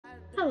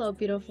Hello,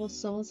 beautiful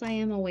souls. I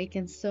am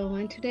Awakened Soul,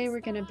 and today we're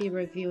going to be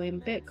reviewing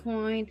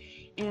Bitcoin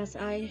as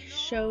I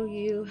show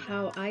you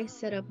how I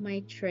set up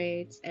my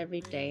trades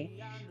every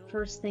day.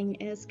 First thing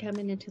is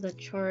coming into the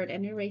chart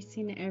and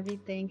erasing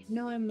everything,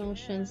 no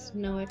emotions,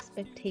 no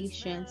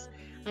expectations,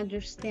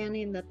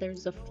 understanding that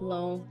there's a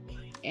flow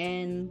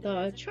in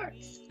the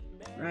charts,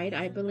 right?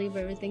 I believe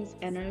everything's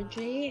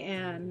energy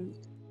and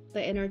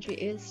the energy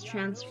is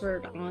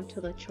transferred onto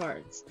the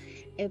charts.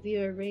 If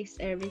you erase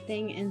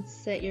everything and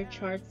set your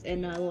charts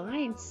in a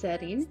line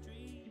setting,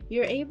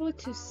 you're able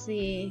to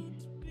see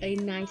a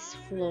nice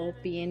flow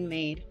being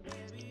made.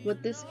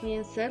 With this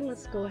being said,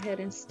 let's go ahead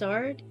and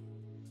start.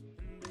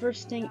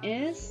 First thing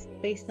is,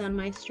 based on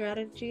my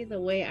strategy, the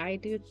way I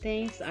do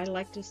things, I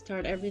like to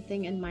start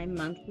everything in my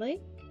monthly.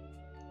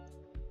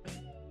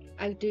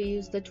 I do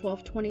use the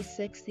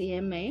 1226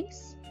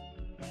 EMAs.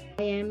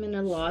 I am in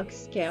a log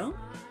scale,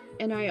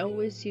 and I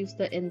always use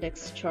the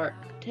index chart.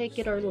 Take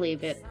it or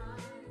leave it.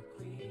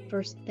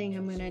 First thing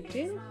I'm going to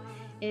do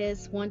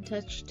is one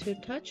touch, two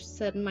touch,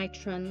 set my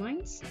trend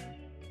lines.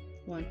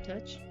 One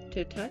touch,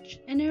 two touch,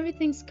 and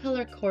everything's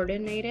color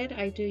coordinated.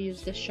 I do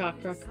use the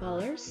chakra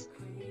colors.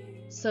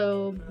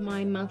 So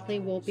my monthly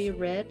will be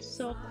red.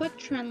 So a quick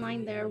trend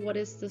line there. What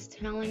is this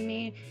telling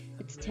me?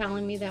 It's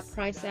telling me that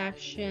price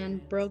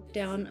action broke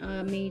down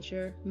a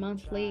major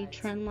monthly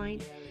trend line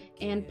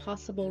and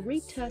possible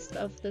retest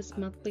of this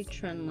monthly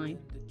trend line.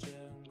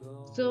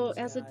 So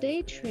as a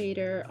day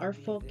trader, our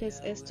focus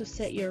is to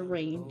set your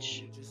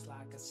range.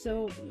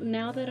 So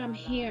now that I'm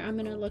here, I'm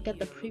going to look at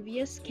the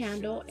previous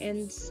candle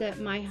and set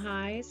my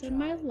highs and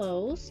my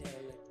lows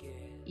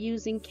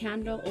using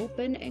candle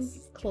open and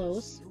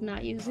close,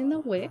 not using the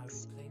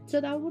wicks.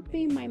 So that would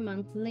be my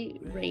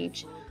monthly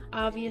range.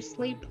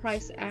 Obviously,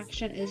 price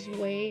action is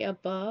way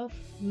above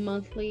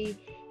monthly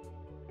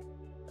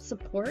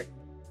support.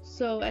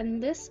 So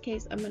in this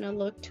case, I'm going to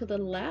look to the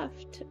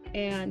left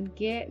and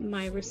get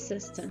my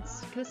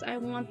resistance because I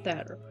want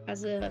that.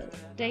 As a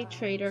day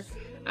trader,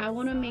 I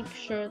want to make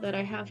sure that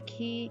I have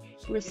key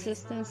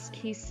resistance,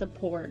 key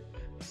support.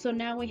 So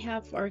now we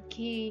have our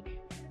key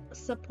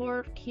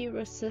support, key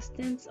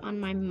resistance on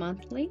my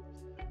monthly.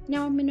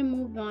 Now I'm going to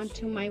move on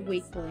to my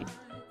weekly.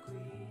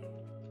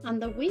 On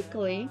the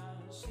weekly,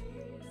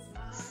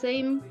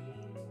 same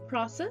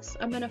process.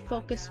 I'm going to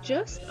focus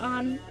just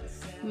on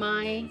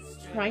my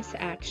price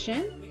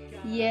action,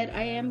 yet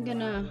I am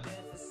gonna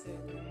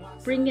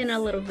bring in a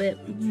little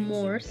bit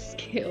more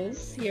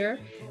skills here.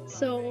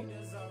 So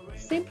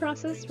same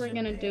process, we're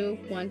gonna do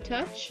one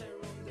touch,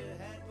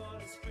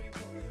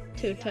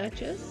 two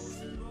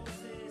touches.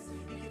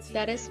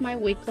 That is my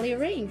weekly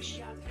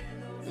range.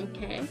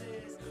 Okay,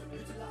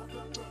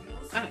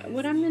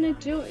 what I'm gonna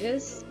do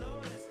is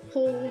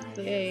pull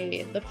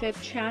the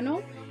fib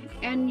channel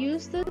and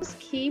use this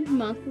key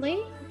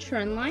monthly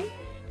trend line,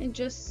 and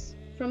just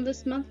from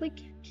this monthly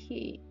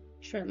key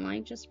trend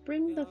line, just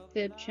bring the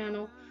fib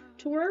channel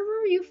to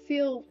wherever you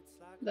feel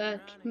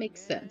that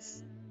makes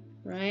sense,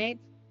 right?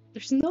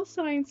 There's no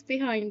science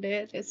behind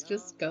it. It's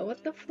just go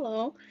with the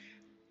flow.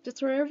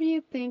 Just wherever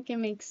you think it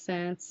makes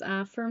sense.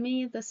 For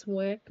me, this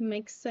wick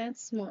makes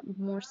sense,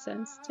 more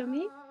sense to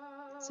me.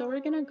 So we're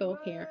gonna go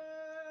here.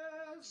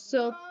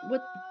 So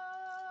with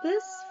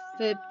this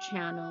fib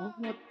channel,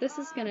 what this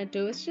is going to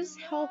do is just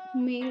help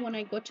me when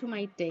I go to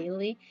my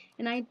daily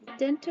and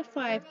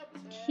identify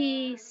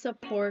key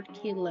support,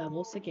 key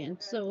levels again.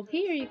 So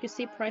here you can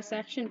see price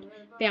action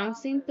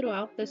bouncing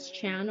throughout this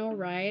channel,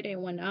 right? It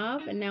went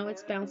up and now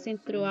it's bouncing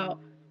throughout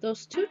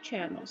those two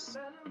channels.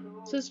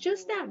 So it's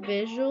just that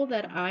visual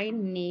that I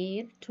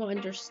need to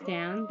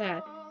understand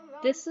that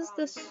this is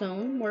the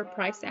zone where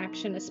price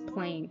action is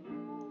playing.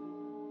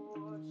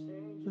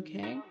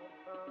 Okay.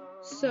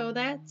 So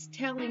that's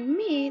telling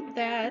me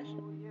that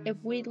if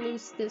we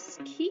lose this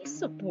key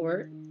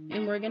support,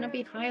 and we're going to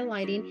be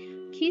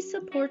highlighting key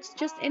supports,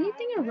 just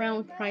anything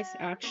around price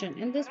action,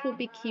 and this will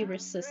be key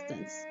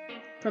resistance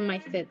from my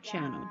fib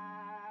channel,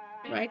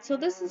 right? So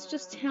this is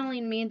just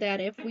telling me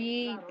that if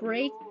we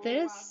break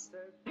this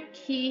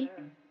key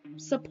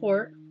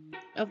support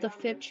of the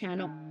fib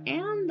channel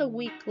and the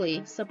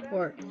weekly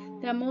support,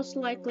 that most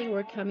likely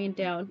we're coming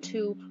down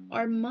to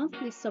our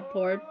monthly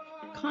support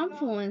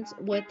confluence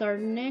with our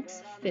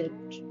next fib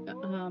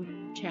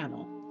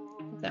channel,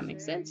 if that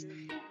makes sense.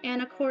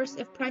 And of course,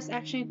 if price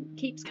action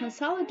keeps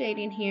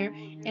consolidating here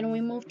and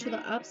we move to the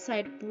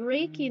upside,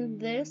 breaking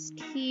this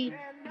key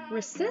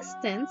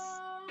resistance,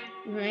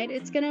 right,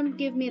 it's gonna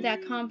give me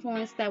that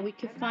confluence that we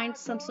could find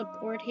some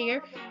support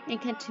here and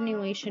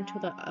continuation to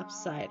the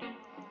upside.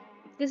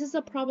 This is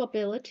a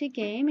probability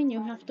game, and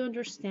you have to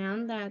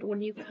understand that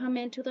when you come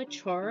into the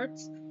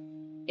charts,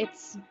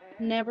 it's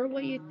never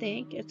what you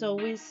think. It's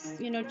always,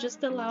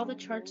 just allow the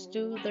charts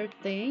do their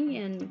thing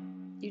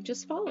and you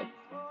just follow.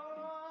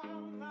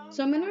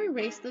 So I'm going to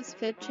erase this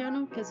fib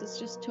channel because it's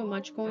just too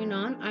much going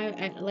on.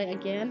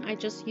 I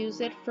just use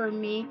it for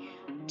me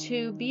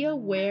to be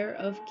aware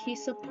of key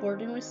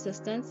support and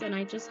resistance, and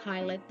I just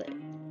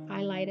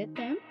highlighted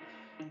them.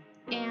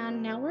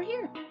 And now we're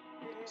here.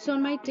 So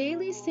in my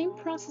daily, same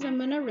process, I'm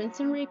going to rinse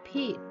and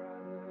repeat.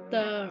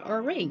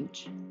 our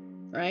range,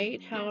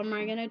 right? How am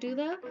I gonna do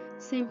that?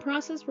 Same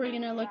process. We're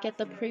gonna look at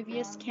the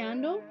previous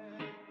candle,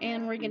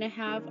 and we're gonna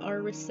have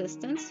our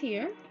resistance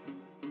here,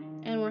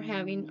 and we're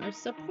having our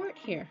support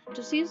here,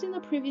 just using the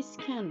previous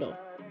candle.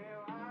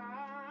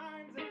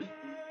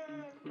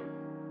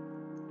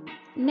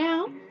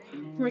 Now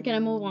we're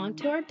gonna move on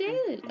to our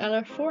daily,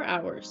 our 4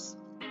 hours.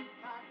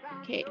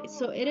 Okay,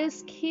 so it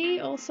is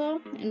key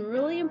also and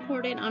really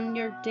important on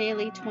your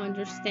daily to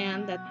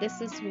understand that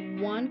this is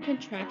one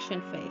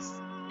contraction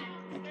phase.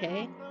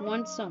 Okay,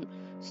 one zone.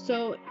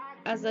 So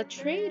as a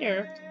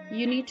trader,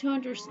 you need to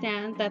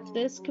understand that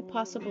this could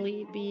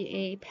possibly be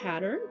a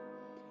pattern,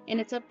 and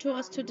it's up to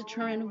us to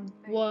determine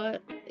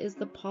what is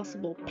the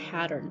possible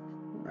pattern,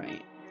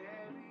 right?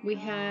 We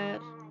had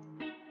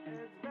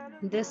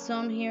this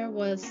zone here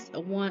was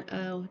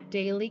a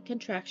daily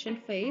contraction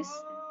phase,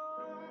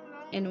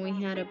 and we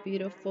had a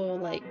beautiful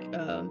like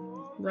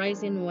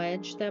rising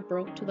wedge that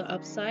broke to the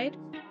upside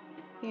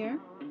here.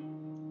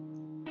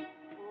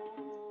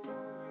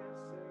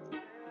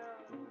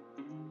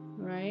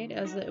 Right,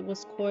 as it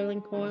was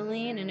coiling,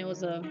 and it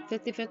was a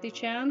 50-50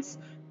 chance.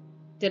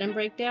 Didn't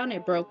break down,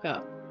 it broke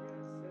up.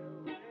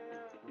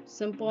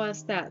 Simple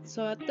as that.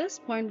 So at this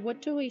point,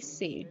 what do we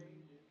see?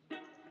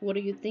 What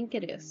do you think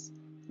it is?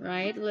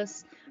 Right,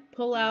 let's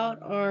pull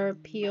out our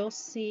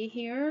POC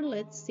here.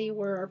 Let's see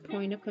where our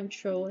point of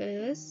control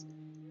is.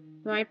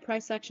 Right,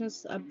 price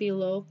actions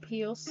below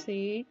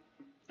POC.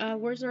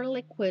 Where's our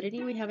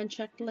liquidity? We haven't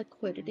checked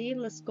liquidity.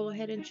 Let's go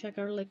ahead and check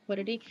our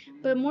liquidity.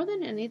 But more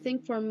than anything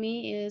for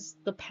me is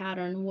the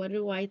pattern. What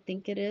do I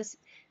think it is?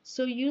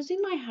 So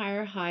using my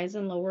higher highs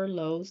and lower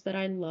lows that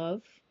I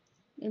love,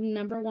 the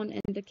number one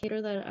indicator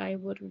that I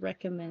would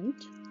recommend.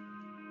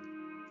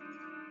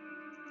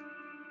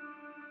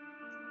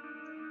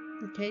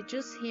 Okay,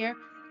 just here,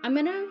 I'm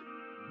gonna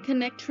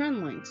connect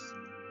trend lines,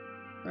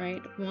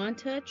 right? 1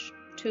 touch,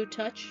 2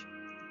 touch.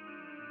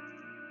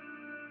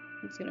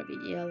 It's gonna be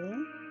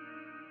yellow.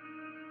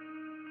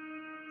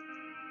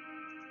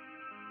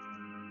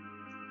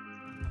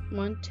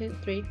 1, 2,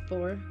 3,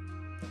 4,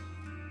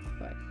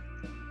 5.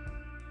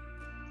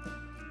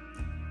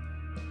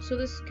 So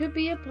this could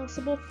be a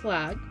possible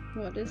flag.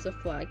 What is a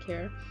flag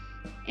here?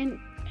 And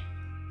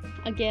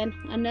again,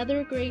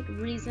 another great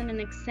reason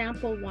and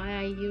example why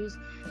I use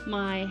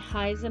my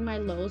highs and my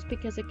lows,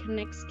 because it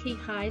connects key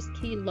highs,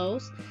 key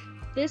lows.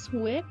 This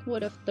wick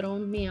would have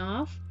thrown me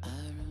off,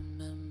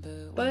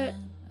 but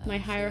my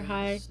higher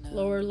high,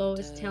 lower low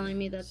is telling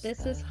me that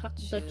this is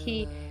the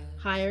key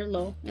higher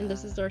low, and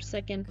this is our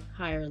second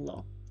higher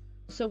low.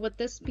 So with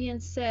this being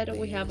said,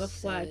 we have a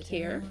flag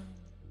here.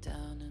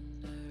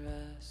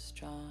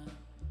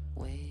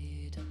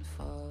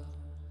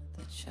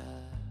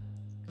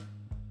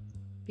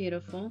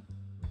 Beautiful.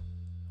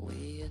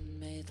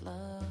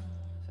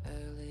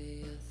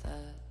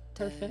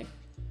 Perfect.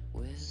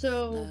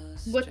 So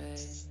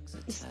what's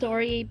the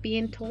story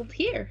being told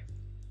here?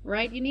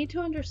 Right? You need to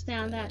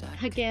understand that,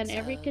 again,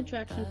 every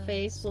contraction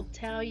phase will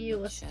tell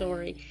you a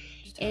story.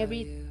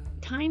 Every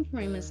time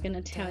frame is going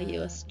to tell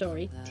you a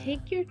story.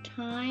 Take your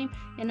time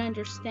and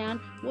understand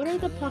what are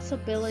the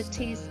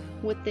possibilities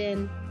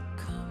within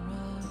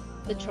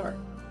the chart.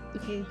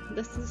 Okay,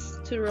 this is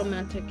too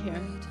romantic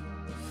here.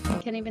 I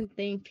can't even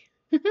think.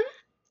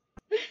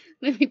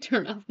 Let me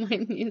turn off my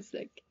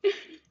music.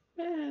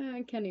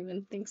 I can't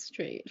even think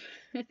straight.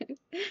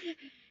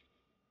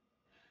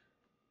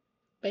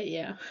 But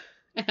yeah,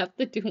 I have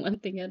to do one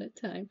thing at a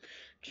time.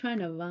 Trying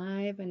to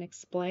vibe and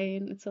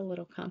explain, it's a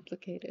little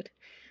complicated.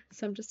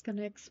 So I'm just going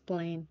to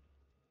explain.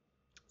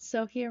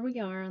 So here we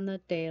are on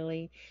the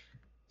daily.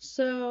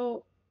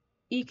 So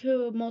you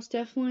could most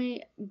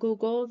definitely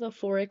Google the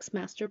Forex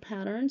master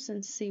patterns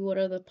and see what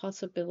are the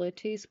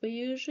possibilities. But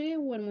usually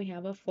when we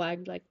have a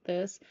flag like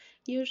this,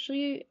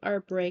 usually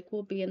our break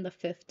will be in the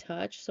 5th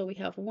touch. So we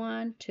have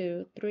 1,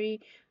 2, 3,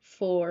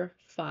 4,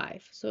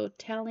 5. So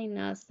telling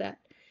us that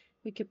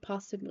we could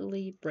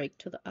possibly break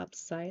to the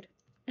upside.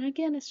 And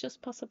again, it's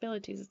just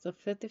possibilities. It's a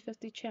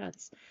 50-50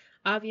 chance.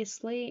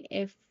 Obviously,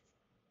 if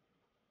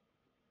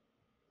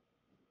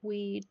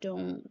we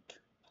don't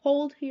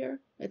hold here,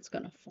 it's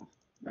going to fall,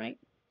 right?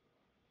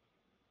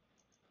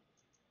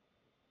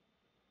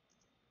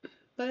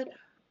 But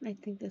I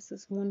think this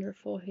is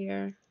wonderful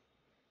here.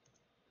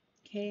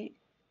 Okay.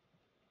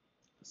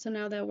 So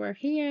now that we're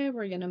here,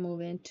 we're going to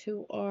move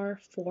into our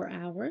 4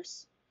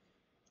 hours.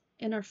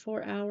 In our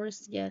 4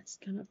 hours, yeah, it's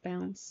going to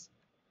bounce.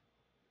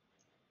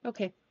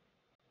 Okay.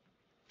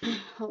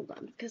 Hold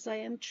on, because I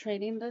am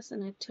trading this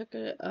and I took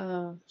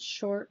a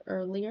short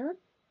earlier.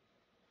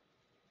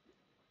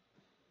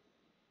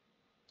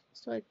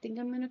 So I think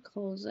I'm going to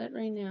close it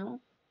right now.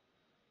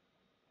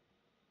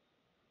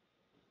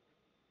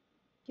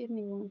 Give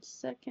me 1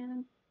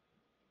 second.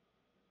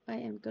 I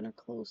am going to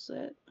close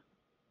it.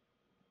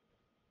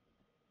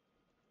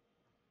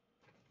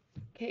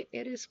 Okay,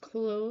 it is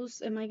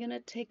closed. Am I going to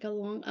take a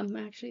long? I'm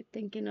actually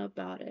thinking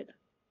about it.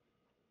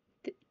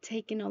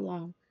 Taking a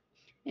long.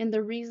 And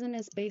the reason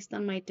is based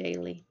on my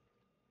daily.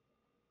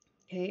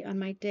 Okay, on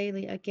my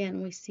daily,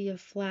 again, we see a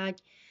flag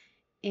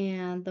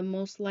and the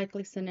most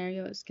likely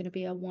scenario is going to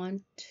be a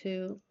 1,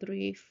 2,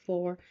 3,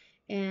 4,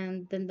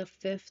 and then the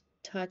fifth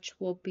touch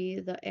will be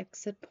the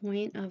exit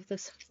point of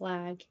this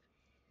flag.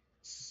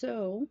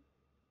 So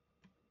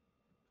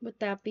with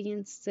that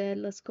being said,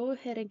 let's go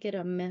ahead and get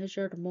a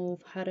measured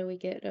move. How do we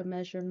get a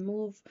measured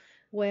move?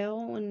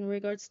 Well, in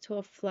regards to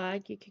a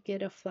flag, you could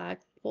get a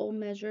flagpole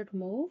measured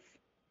move.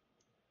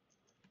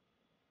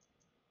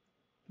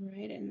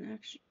 Right, and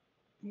actually,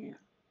 yeah.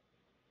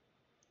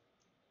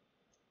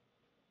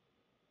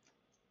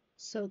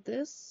 So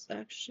this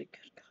actually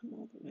could come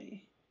all the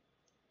way.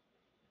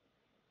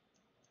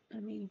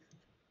 I mean,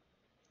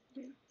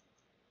 yeah.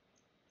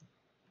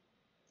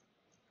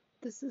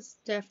 This is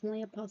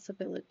definitely a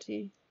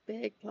possibility,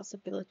 big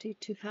possibility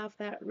to have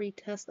that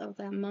retest of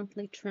that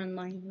monthly trend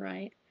line,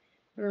 right?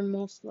 Or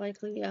most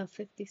likely a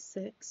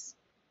 56.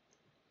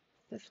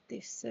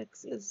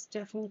 56 is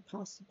definitely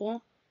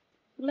possible.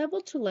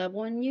 Level to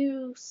level, and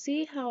you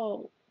see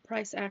how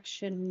price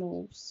action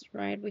moves,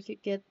 right? We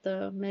could get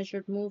the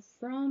measured move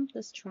from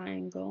this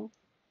triangle.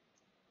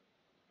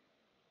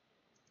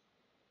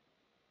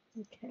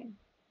 Okay.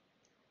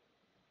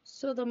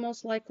 So the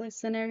most likely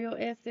scenario,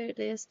 if it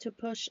is to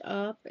push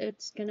up,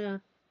 it's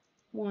gonna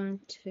 1,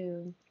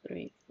 2,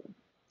 3, 4,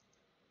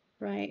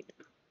 right?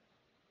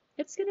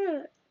 It's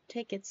gonna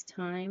take its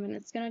time and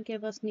it's gonna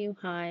give us new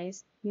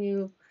highs,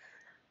 new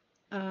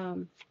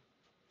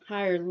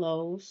higher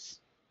lows.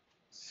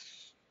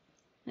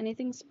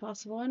 Anything's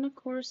possible, and of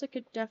course, it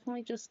could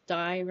definitely just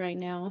die right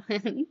now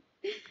and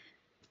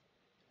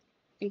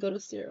go to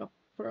zero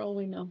for all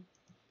we know.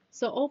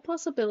 So all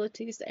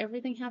possibilities,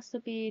 everything has to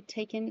be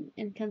taken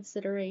in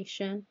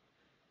consideration.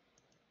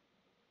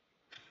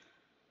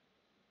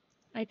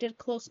 I did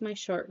close my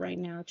short right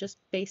now just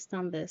based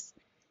on this.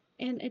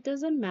 And it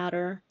doesn't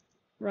matter,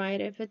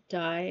 right? If it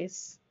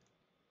dies,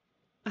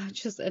 I'll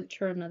just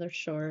enter another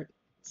short.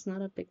 It's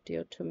not a big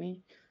deal to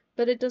me.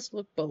 But it does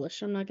look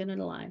bullish, I'm not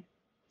gonna lie.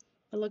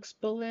 It looks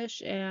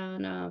bullish,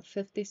 and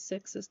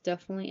 56 is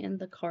definitely in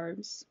the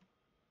cards.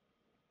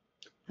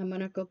 I'm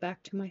gonna go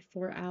back to my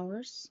 4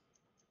 hours.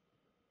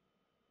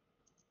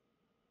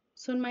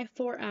 So in my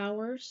 4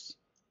 hours,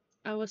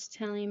 I was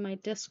telling my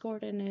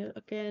Discord, and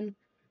again,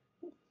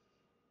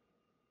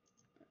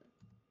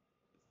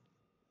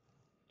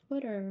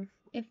 Twitter,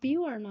 if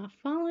you are not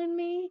following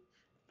me,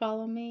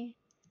 follow me.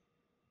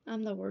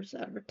 I'm the worst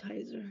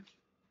advertiser.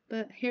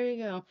 But here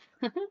you go.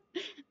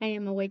 I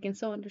am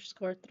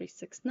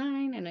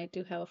awakensoul_369, and I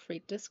do have a free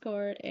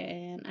Discord,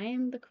 and I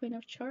am the queen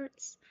of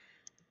charts.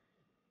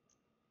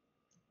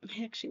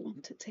 I actually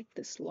want to take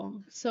this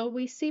long. So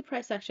we see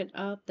price action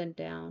up and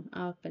down,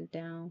 up and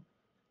down,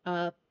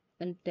 up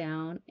and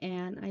down.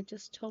 And I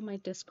just told my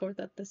Discord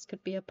that this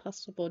could be a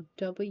possible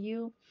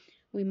W.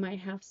 We might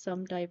have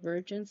some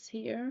divergence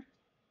here.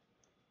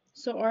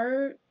 So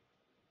our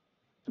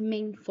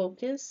main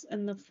focus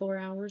in the 4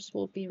 hours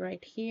will be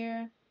right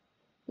here.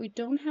 We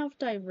don't have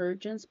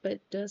divergence, but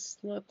it does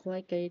look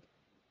like it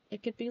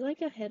could be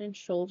like a head and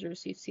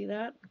shoulders. You see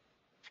that?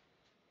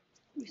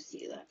 You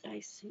see that?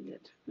 I see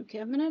it. Okay,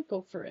 I'm gonna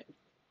go for it.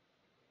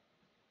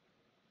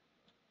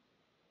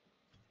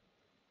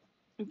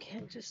 Okay,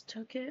 I just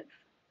took it.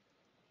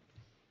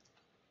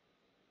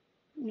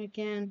 And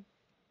again,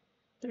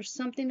 there's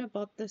something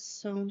about this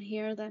zone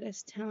here that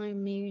is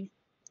telling me,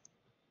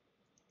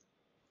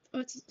 oh,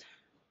 it's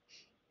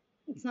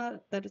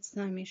not that it's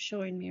telling me,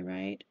 showing me,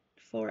 right?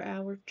 4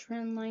 hour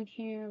trend line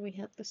here. We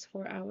had this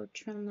 4 hour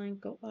trend line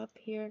go up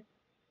here.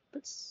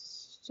 But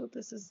so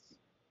this is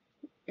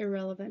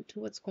irrelevant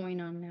to what's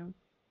going on now.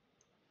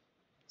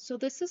 So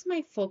this is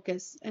my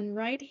focus, and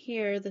right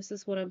here, this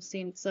is what I'm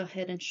seeing. It's a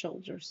head and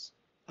shoulders.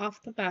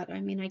 Off the bat,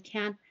 I mean, I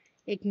can't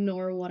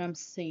ignore what I'm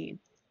seeing,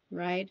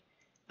 right?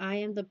 I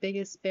am the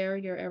biggest bear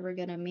you're ever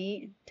gonna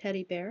meet,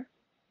 teddy bear.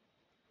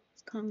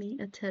 Let's call me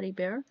a teddy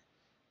bear.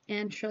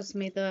 And trust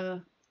me,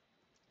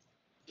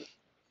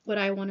 what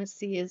I want to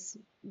see is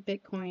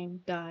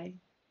Bitcoin die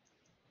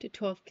to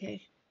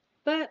 12K.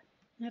 But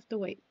I have to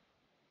wait.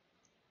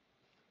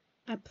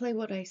 I play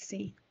what I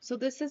see. So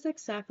this is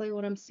exactly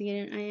what I'm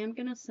seeing, and I am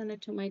gonna send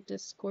it to my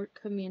Discord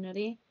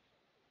community.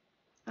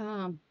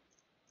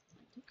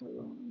 Take a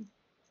long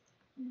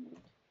minute.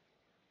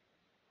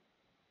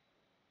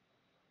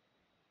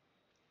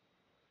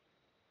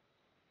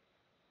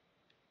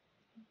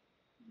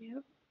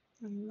 Yep,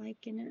 I'm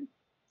liking it.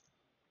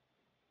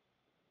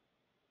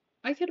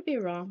 I could be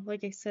wrong.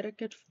 Like I said, it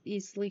could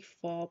easily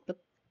fall, but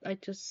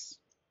this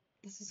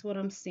is what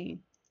I'm seeing.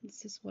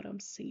 This is what I'm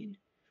seeing.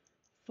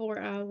 4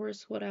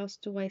 hours, what else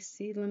do I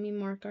see? Let me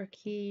mark our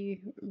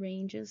key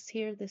ranges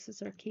here. This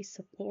is our key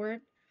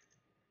support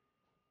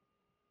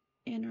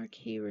and our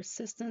key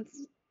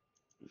resistance.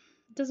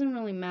 It doesn't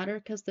really matter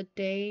because the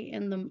day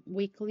and the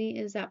weekly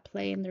is at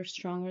play and they're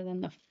stronger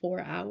than the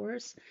 4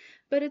 hours.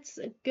 But it's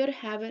a good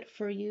habit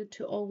for you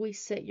to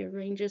always set your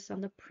ranges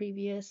on the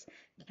previous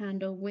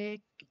candle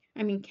wick.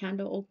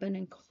 Candle open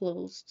and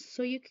closed.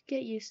 So you could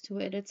get used to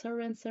it. It's a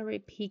rinse and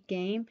repeat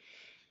game.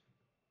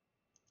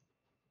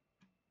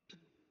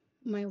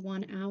 My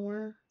 1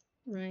 hour.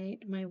 right?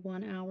 My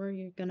 1 hour,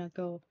 you're gonna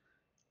go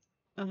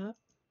up,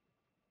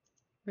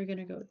 we're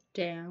gonna go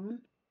down.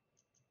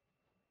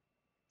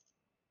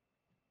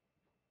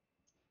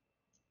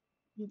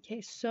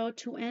 Okay, so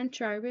to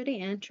enter, I already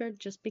entered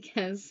just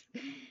because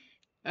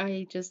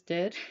I just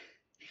did.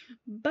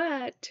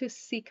 But to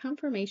see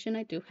confirmation,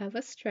 I do have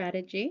a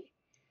strategy.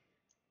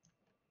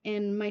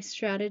 And my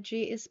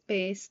strategy is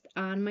based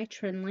on my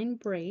trend line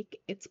break.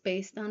 It's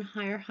based on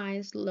higher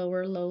highs,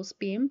 lower lows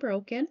being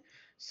broken.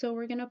 So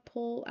we're going to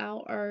pull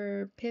out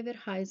our pivot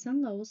highs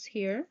and lows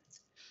here.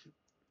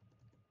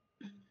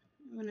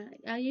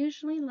 I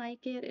usually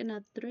like it in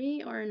a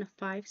 3 or in a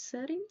 5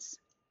 settings.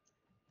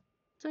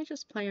 So I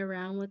just play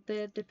around with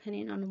it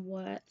depending on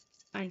what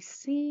I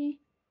see.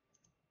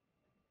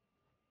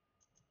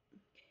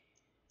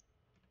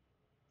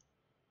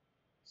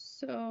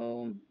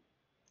 So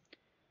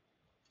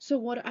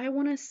what I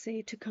want to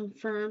see to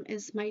confirm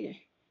is my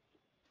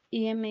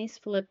EMA's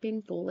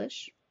flipping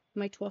bullish,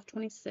 my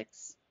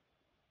 1226.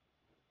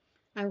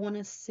 I want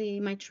to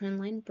see my trend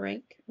line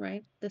break,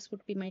 right? This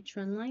would be my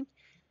trend line.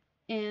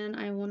 And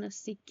I want to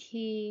see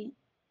key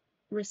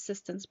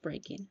resistance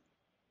breaking.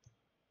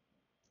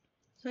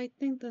 So I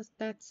think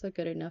that's a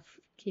good enough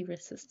key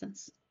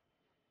resistance.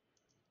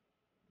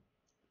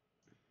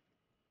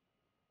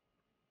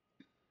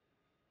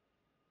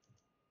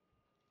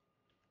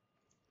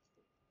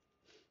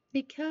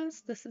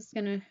 Because this is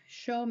going to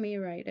show me,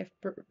 right, if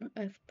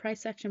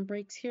price action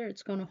breaks here,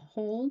 it's going to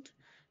hold,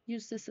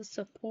 use this as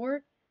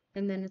support,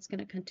 and then it's going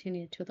to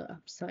continue to the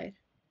upside.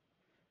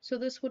 So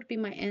this would be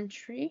my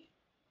entry.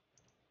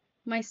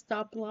 My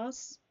stop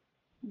loss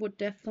would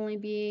definitely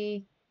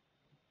be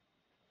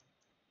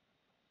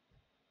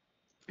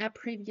at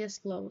previous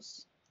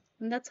lows.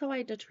 And that's how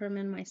I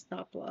determine my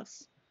stop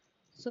loss.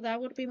 So that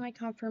would be my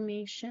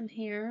confirmation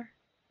here.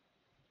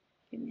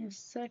 Give me a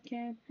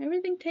second.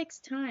 Everything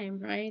takes time,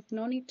 right?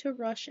 No need to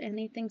rush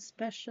anything,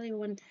 especially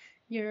when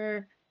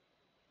you're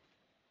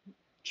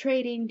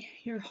trading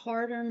your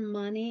hard-earned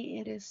money.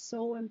 It is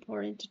so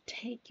important to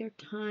take your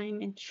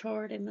time and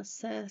chart and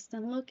assess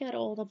and look at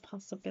all the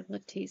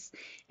possibilities.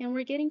 And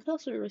we're getting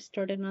closer. We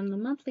started on the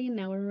monthly, and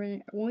now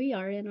we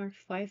are in our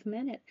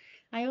 5-minute.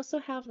 I also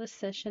have the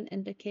session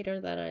indicator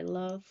that I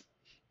love.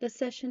 The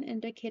session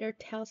indicator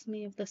tells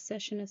me if the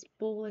session is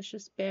bullish,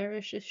 is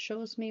bearish. It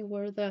shows me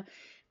where the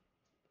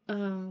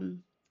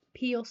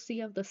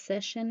POC of the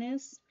session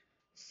is.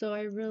 So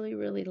I really,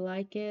 really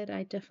like it.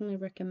 I definitely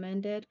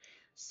recommend it.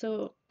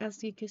 So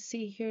as you can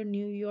see here,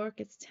 New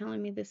York, it's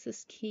telling me this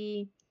is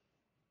key.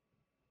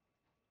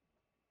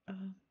 I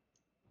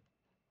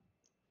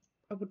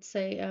would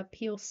say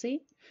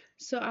POC.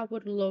 So I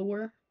would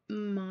lower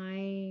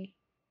my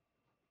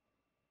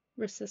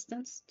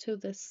resistance to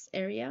this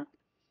area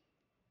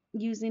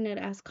using it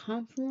as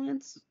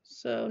confluence.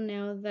 So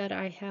now that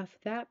I have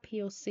that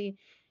POC,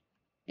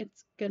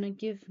 it's gonna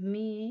give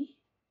me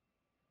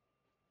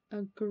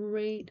a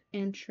great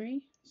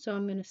entry. So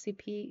I'm gonna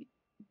see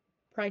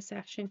price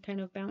action kind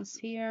of bounce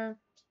here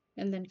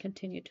and then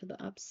continue to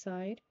the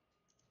upside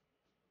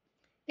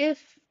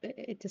if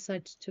it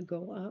decides to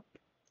go up.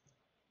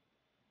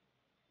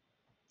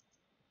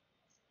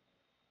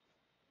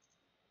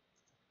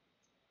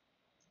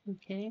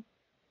 Okay.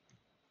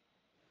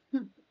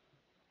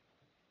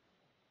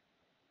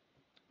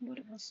 What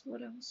else?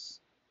 What else?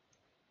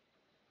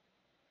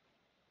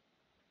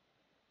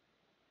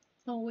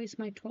 Always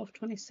my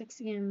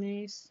 1226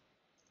 EMAs.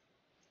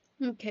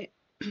 Okay.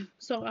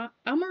 So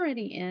I'm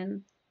already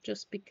in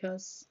just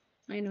because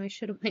I know I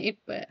should wait,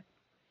 but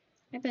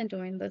I've been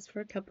doing this for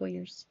a couple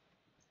years.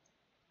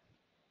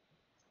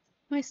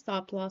 My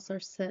stop loss are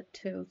set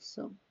too,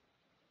 so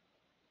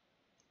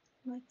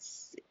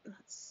let's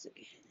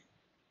see.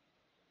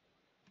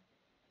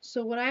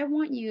 So what I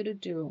want you to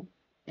do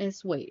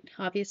is wait.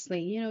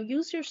 Obviously,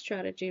 use your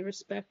strategy,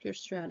 respect your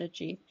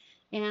strategy,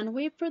 and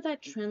wait for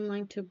that trend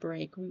line to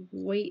break.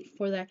 Wait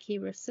for that key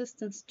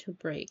resistance to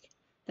break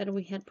that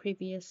we had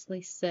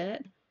previously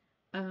set.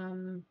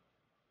 We're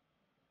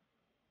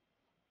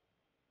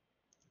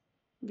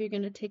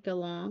going to take a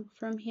long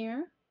from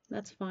here.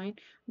 That's fine.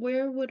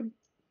 Where would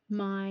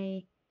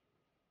my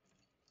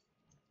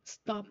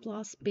stop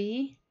loss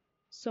be?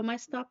 So my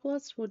stop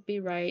loss would be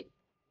right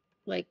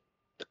like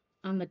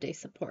on the day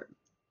support.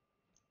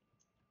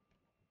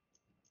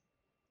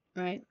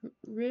 Right?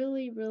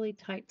 Really, really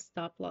tight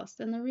stop loss.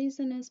 And the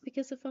reason is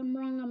because if I'm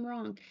wrong, I'm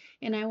wrong.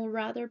 And I will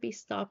rather be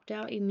stopped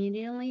out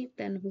immediately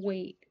than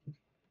wait.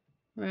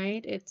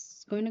 Right?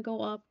 It's going to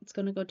go up, it's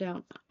going to go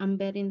down. I'm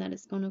betting that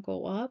it's going to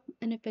go up.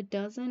 And if it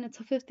doesn't, it's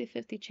a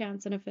 50-50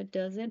 chance. And if it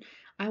doesn't,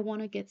 I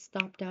want to get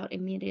stopped out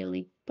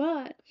immediately.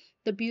 But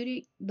the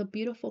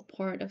beautiful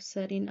part of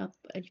setting up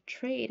a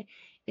trade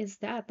is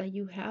that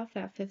you have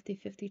that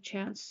 50-50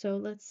 chance. So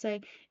let's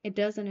say it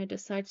doesn't, it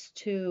decides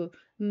to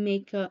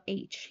make a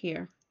H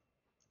here.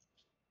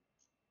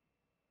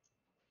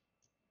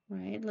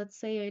 Right? Let's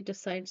say it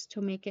decides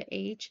to make a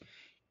H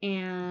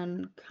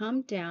and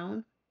come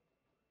down,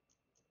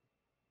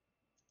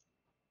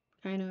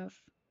 kind of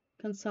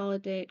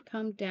consolidate,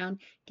 come down,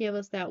 give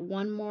us that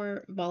one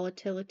more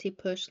volatility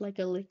push like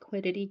a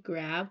liquidity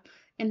grab,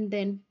 and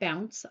then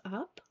bounce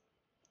up,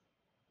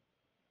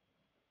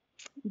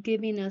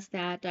 giving us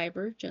that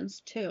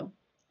divergence too.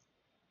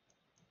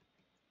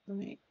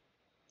 Right.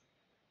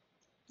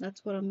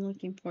 That's what I'm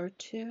looking for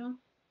too.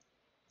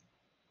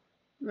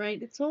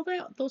 Right. It's all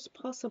that those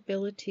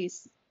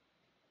possibilities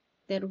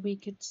that we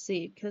could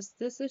see, because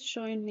this is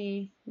showing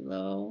me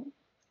low.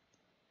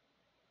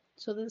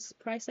 So this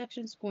price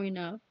action is going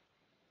up.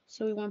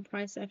 So we want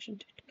price action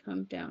to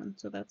come down.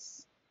 So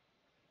that's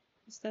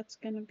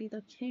going to be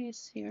the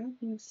case here.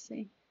 Let me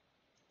see.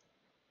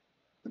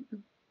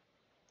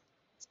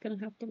 It's going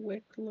to have to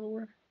wick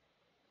lower.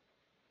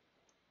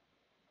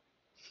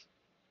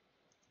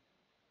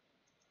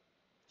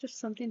 Just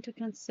something to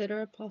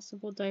consider, a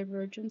possible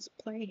divergence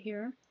play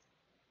here.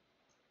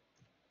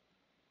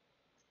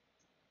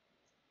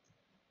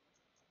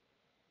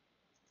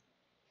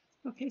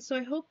 Okay, so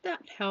I hope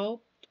that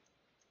helped.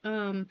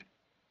 I'm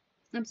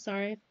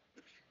sorry,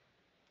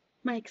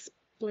 my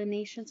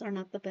explanations are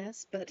not the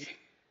best, but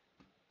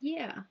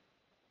yeah,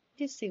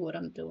 you see what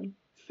I'm doing.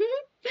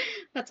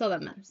 That's all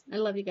that matters. I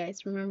love you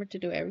guys. Remember to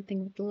do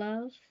everything with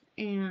love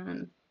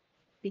and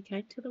be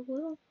kind to the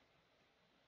world.